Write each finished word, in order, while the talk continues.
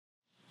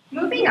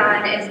Moving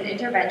On is an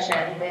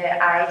intervention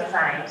that I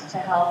designed to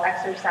help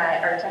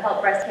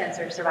breast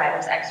cancer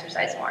survivors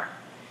exercise more.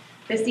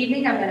 This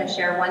evening, I'm going to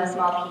share one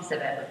small piece of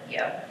it with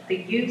you: the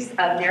use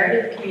of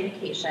narrative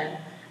communication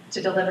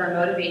to deliver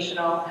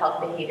motivational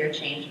health behavior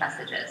change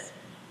messages.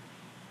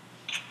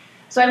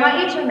 So I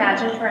want you to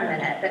imagine for a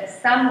minute that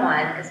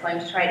someone is going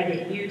to try to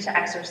get you to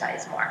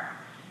exercise more.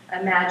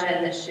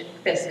 Imagine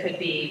this could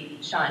be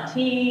Shaun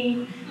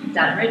T,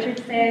 Don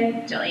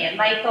Richardson, Jillian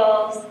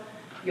Michaels,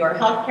 your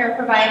healthcare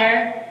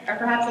provider, or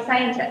perhaps a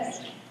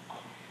scientist.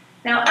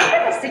 Now, I'm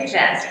going to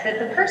suggest that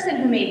the person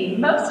who may be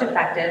most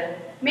effective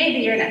may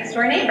be your next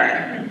door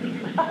neighbor.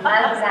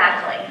 Not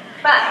exactly.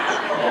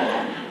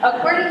 But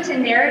according to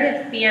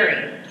narrative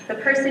theory, the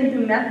person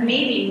who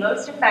may be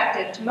most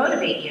effective to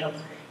motivate you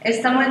is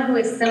someone who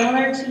is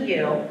similar to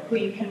you, who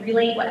you can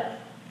relate with.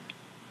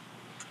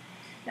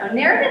 Now,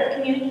 narrative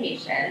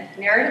communication,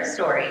 narrative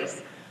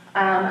stories,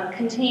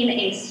 contain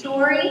a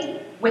story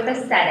with a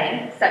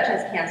setting, such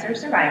as cancer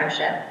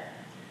survivorship,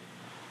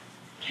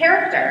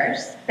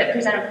 characters that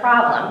present a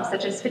problem,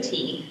 such as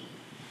fatigue,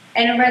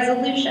 and a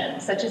resolution,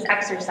 such as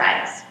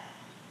exercise.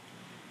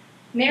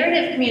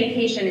 Narrative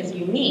communication is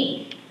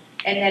unique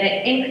in that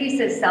it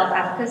increases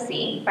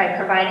self-efficacy by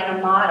providing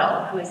a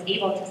model who is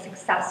able to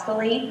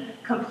successfully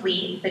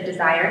complete the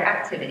desired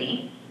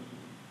activity.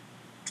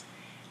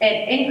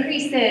 It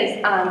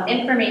increases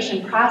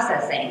information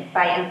processing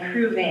by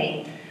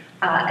improving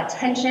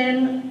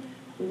attention,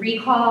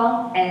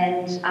 recall,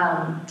 and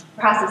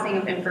processing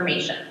of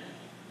information.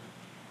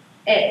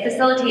 It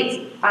facilitates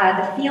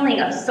the feeling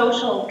of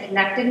social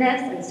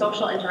connectedness and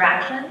social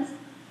interactions.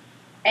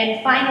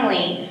 And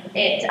finally,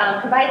 it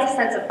provides a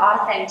sense of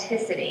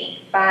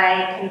authenticity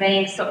by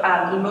conveying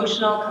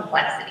emotional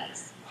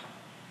complexities.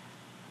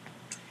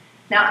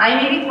 Now,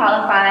 I may be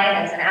qualified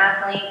as an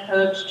athlete,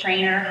 coach,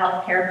 trainer,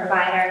 healthcare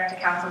provider to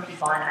counsel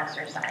people on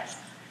exercise.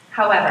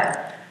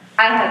 However,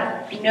 I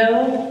have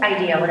no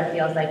idea what it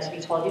feels like to be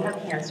told you have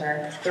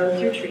cancer, go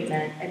through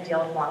treatment, and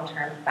deal with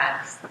long-term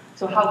effects.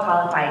 So how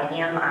qualified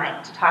am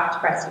I to talk to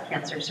breast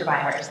cancer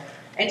survivors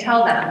and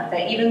tell them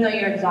that even though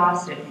you're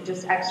exhausted, if you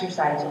just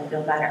exercise, you'll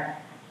feel better?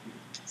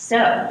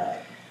 So,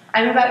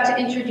 I'm about to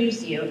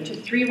introduce you to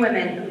 3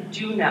 women who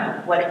do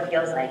know what it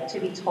feels like to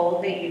be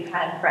told that you've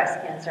had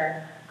breast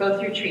cancer, go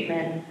through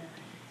treatment,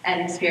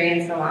 and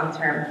experience the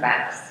long-term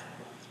effects.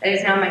 It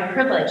is now my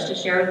privilege to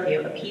share with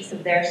you a piece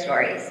of their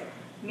stories.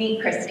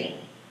 Meet Christy.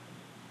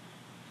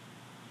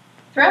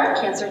 Throughout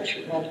cancer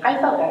treatment, I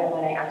felt better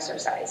when I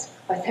exercised,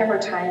 but there were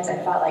times I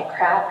felt like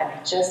crap and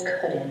I just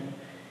couldn't.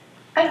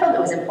 I felt it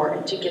was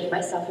important to give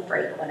myself a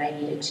break when I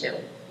needed to.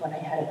 When I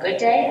had a good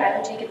day, I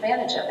would take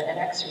advantage of it and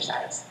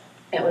exercise.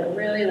 It would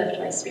really lift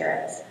my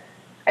spirits.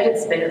 I did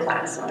spin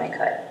class when I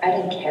could. I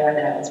didn't care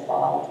that I was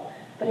bald,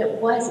 but it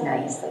was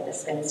nice that the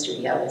spin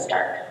studio was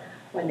dark.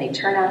 When they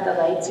turn out the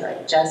lights, you're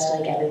just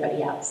like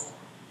everybody else.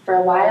 For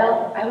a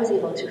while, I was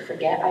able to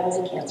forget I was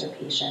a cancer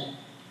patient,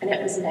 and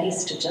it was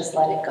nice to just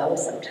let it go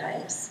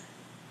sometimes.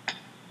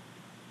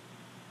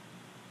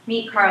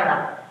 Meet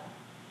Carla.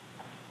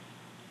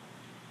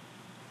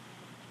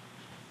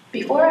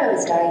 Before I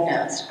was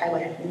diagnosed, I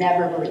would have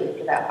never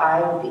believed that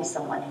I would be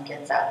someone who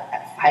gets up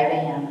at 5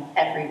 a.m.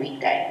 every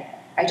weekday.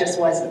 I just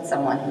wasn't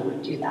someone who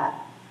would do that.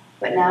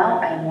 But now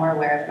I am more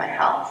aware of my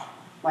health.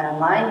 When I'm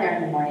lying there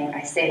in the morning,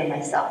 I say to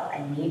myself,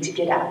 I need to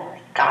get up. I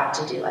got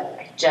to do it.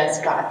 I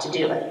just got to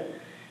do it.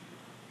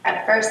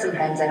 At first,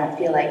 sometimes I don't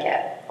feel like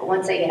it. But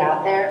once I get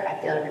out there, I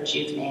feel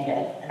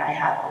rejuvenated and I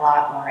have a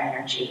lot more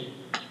energy.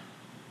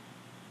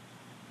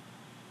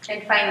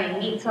 And finally,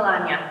 meet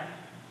Talanya.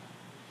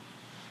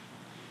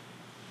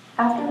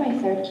 After my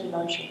 3rd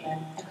chemo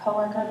treatment, a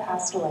coworker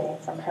passed away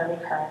from her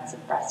recurrence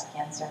of breast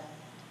cancer.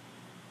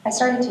 I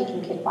started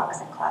taking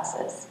kickboxing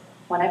classes.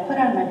 When I put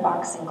on my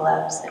boxing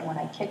gloves and when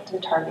I kicked the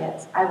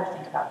targets, I would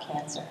think about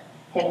cancer,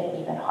 hit it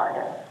even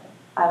harder.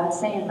 I would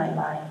say in my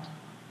mind,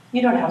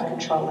 you don't have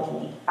control of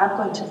me. I'm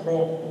going to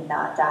live and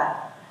not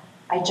die.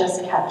 I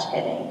just kept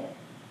hitting.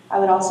 I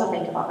would also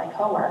think about my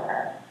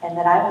coworker and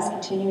that I was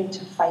continuing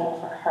to fight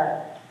for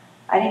her.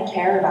 I didn't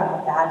care about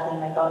how badly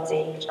my bones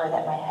ached or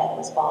that my head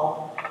was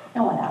bald.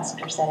 No one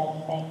asked or said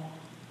anything.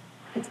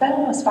 It's been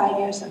almost 5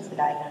 years since the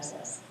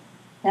diagnosis.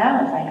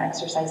 Now I find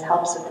exercise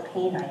helps with the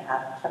pain I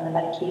have from the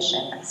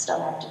medication I still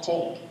have to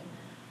take.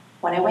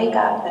 When I wake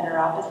up, the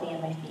neuropathy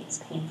in my feet is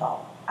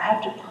painful. I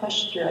have to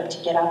push through it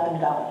to get up and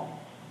going.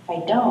 If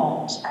I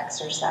don't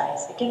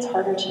exercise, it gets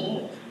harder to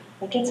move.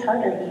 It gets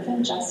harder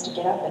even just to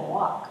get up and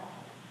walk.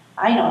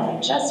 I know if I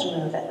just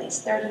move at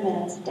least 30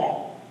 minutes a day,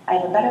 I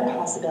have a better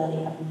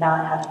possibility of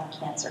not having the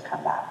cancer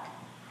come back.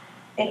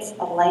 It's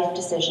a life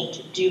decision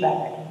to do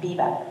better and be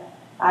better.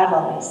 I've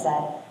always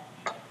said,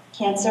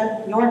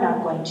 cancer, you're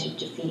not going to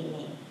defeat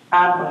me.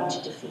 I'm going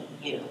to defeat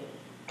you.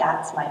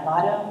 That's my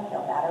motto,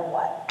 no matter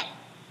what.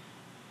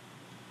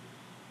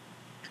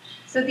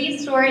 So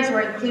these stories were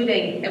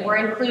included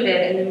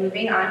in the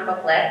Moving On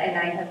booklet, and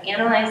I have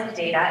analyzed the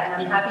data, and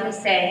I'm happy to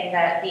say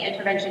that the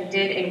intervention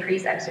did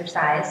increase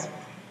exercise.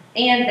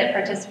 and that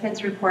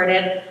participants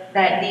reported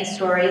that these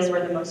stories were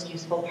the most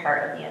useful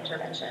part of the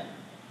intervention.